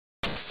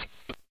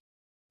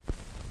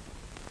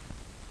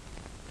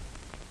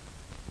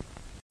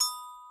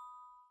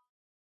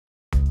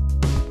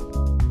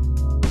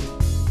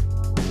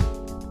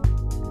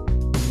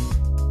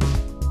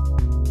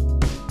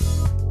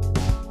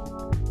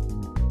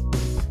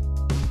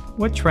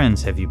What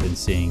trends have you been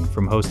seeing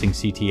from hosting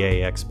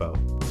CTA Expo?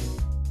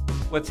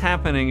 What's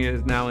happening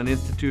is now an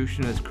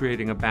institution is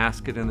creating a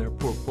basket in their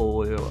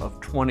portfolio of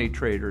 20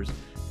 traders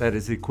that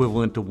is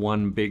equivalent to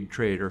one big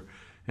trader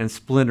and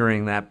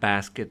splintering that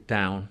basket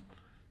down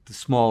to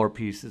smaller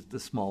pieces to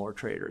smaller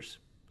traders.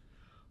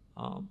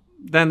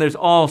 Then there's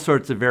all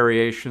sorts of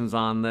variations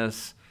on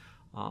this.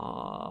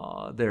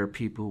 There are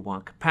people who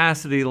want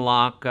capacity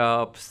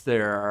lockups.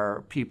 There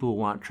are people who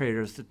want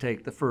traders to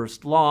take the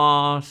first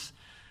loss.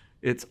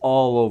 It's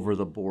all over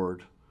the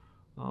board.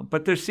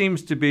 But there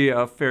seems to be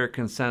a fair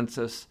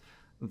consensus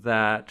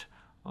that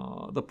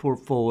the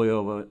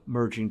portfolio of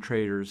emerging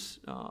traders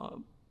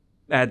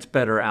adds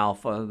better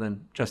alpha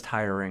than just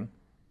hiring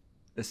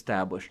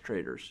established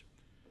traders.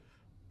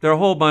 There are a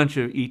whole bunch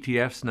of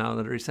ETFs now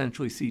that are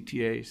essentially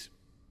CTAs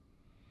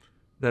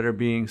that are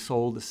being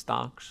sold as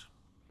stocks.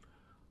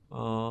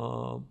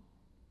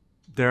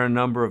 There are a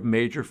number of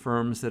major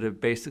firms that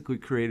have basically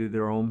created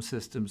their own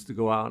systems to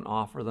go out and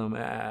offer them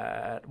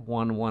at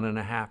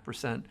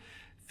 1.5%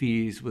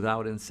 fees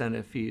without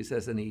incentive fees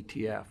as an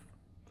ETF.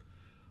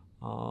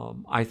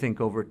 I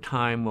think over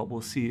time what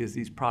we'll see is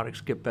these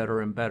products get better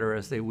and better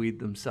as they weed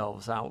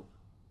themselves out.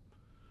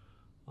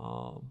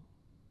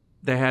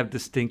 They have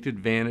distinct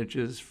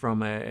advantages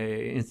from an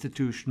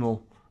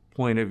institutional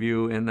point of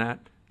view in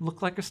that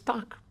look like a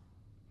stock,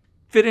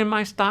 fit in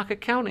my stock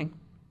accounting.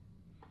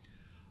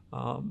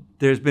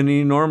 There's been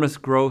enormous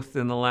growth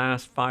in the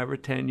last 5 or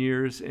 10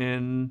 years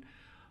in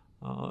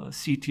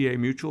CTA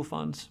mutual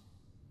funds.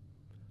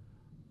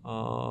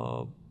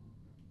 And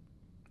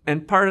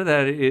part of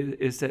that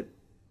is that,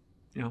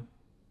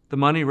 the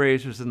money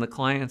raisers and the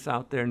clients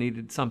out there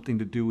needed something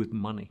to do with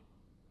money.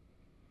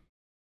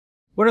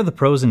 What are the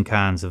pros and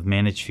cons of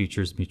managed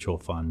futures mutual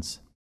funds?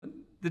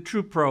 The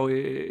true pro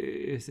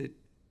is it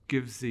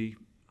gives the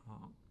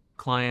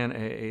client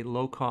a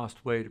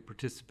low-cost way to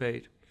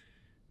participate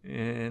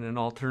in an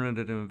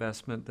alternative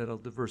investment that'll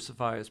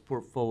diversify his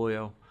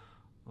portfolio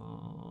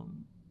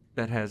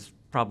that has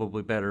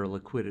probably better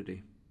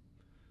liquidity.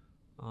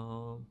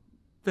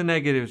 The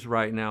negatives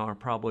right now are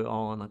probably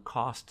all on the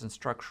cost and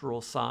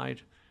structural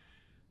side,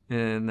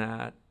 in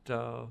that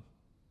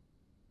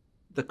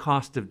the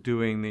cost of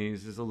doing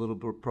these is a little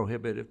bit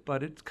prohibitive,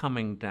 but it's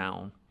coming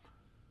down.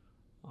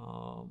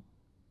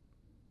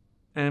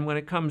 And when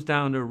it comes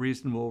down to a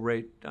reasonable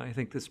rate, I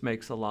think this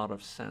makes a lot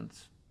of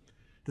sense.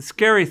 The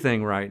scary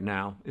thing right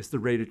now is the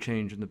rate of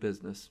change in the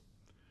business,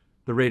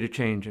 the rate of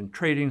change in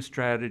trading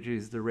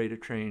strategies, the rate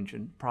of change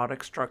in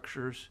product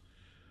structures.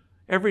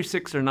 Every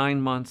 6 or 9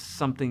 months,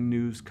 something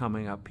new's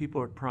coming up. People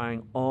are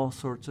trying all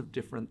sorts of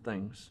different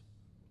things.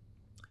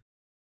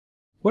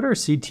 What are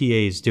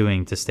CTAs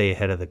doing to stay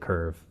ahead of the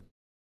curve?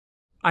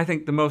 I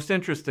think the most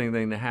interesting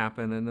thing to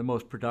happen and the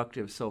most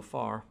productive so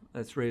far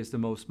that's raised the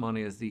most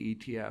money is the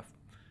ETF,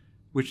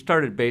 which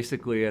started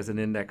basically as an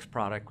index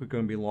product. We're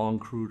going to be long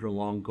crude or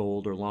long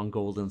gold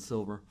and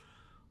silver.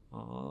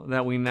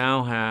 That we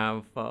now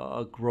have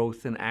a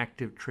growth in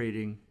active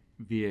trading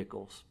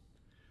vehicles.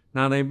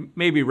 Now, they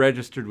may be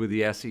registered with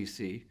the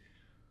SEC,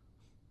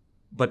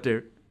 but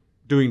they're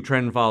doing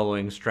trend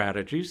following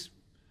strategies.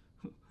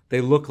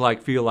 They look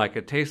like, feel like,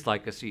 and taste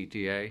like a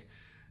CTA.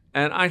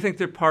 And I think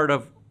they're part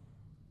of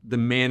the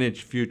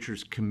managed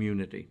futures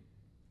community.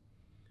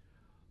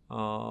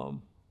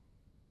 And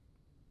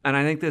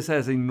I think this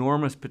has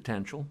enormous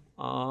potential.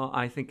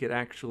 I think it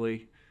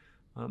actually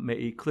may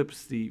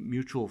eclipse the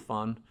mutual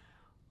fund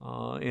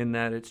in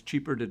that it's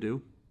cheaper to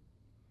do.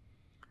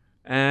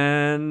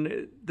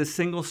 And the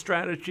single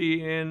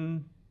strategy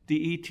in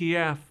the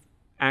ETF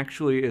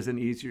actually is an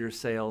easier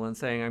sale than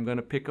saying, I'm going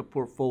to pick a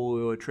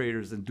portfolio of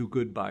traders and do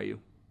good by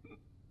you.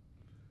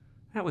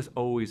 That was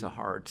always a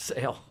hard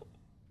sale.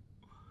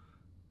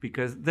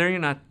 Because there you're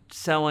not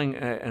selling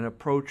an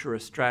approach or a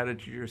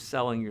strategy, you're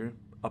selling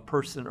a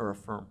person or a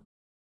firm.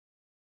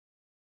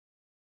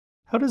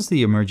 How does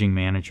the emerging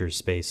manager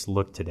space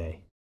look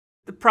today?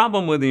 The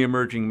problem with the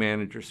emerging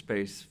manager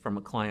space from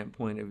a client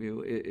point of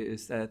view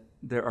is that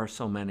there are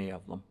so many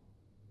of them.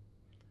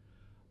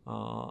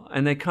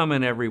 And they come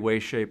in every way,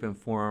 shape, and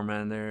form,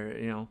 and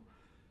there,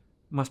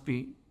 must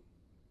be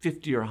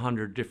 50 or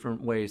 100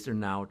 different ways they're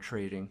now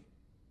trading,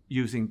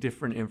 using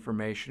different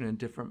information in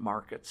different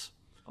markets.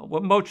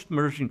 What most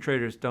emerging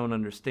traders don't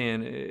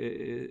understand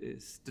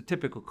is the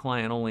typical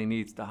client only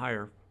needs to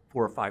hire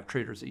 4 or 5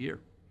 traders a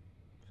year.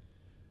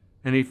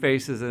 And he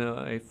faces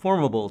a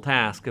formidable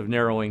task of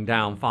narrowing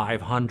down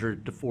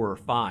 500 to 4 or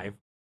 5.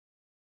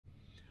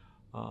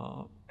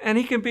 And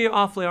he can be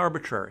awfully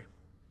arbitrary.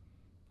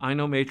 I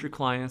know major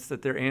clients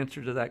that their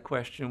answer to that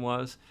question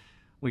was,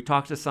 we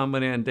talk to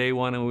somebody on day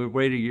 1 and we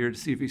wait a year to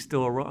see if he's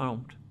still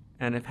around.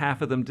 And if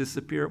half of them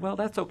disappear, well,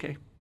 that's okay.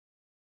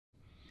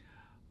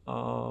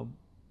 And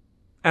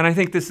I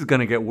think this is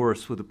going to get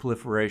worse with the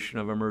proliferation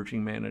of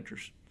emerging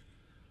managers.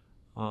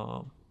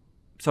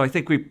 So I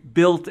think we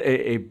built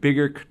a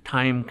bigger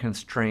time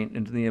constraint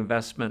into the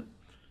investment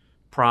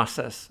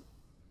process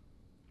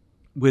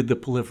with the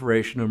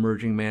proliferation of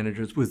emerging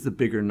managers, with the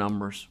bigger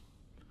numbers.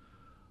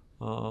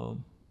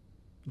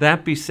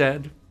 That be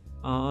said,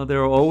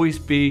 There will always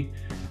be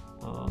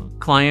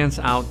clients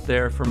out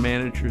there for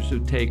managers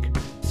who take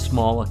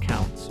small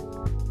accounts.